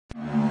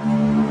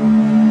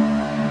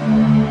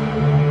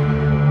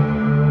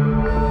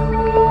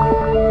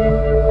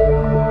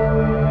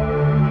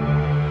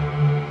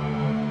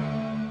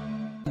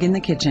in the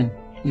kitchen.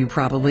 You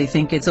probably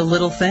think it's a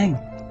little thing.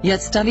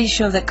 Yet studies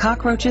show that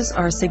cockroaches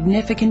are a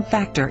significant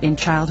factor in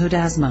childhood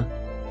asthma.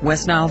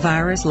 West Nile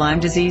virus, Lyme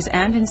disease,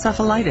 and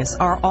encephalitis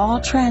are all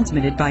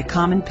transmitted by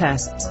common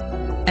pests.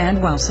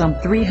 And while some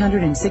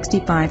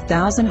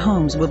 365,000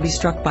 homes will be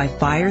struck by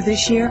fire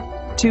this year,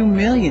 2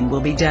 million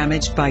will be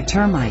damaged by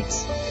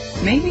termites.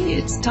 Maybe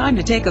it's time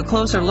to take a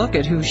closer look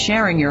at who's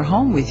sharing your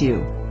home with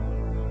you.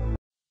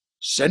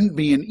 Send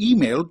me an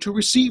email to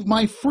receive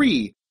my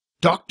free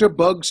Dr.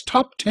 Bug's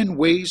Top 10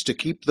 Ways to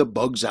Keep the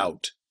Bugs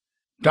Out.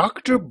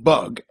 Dr.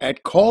 Bug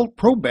at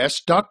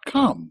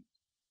callprobest.com.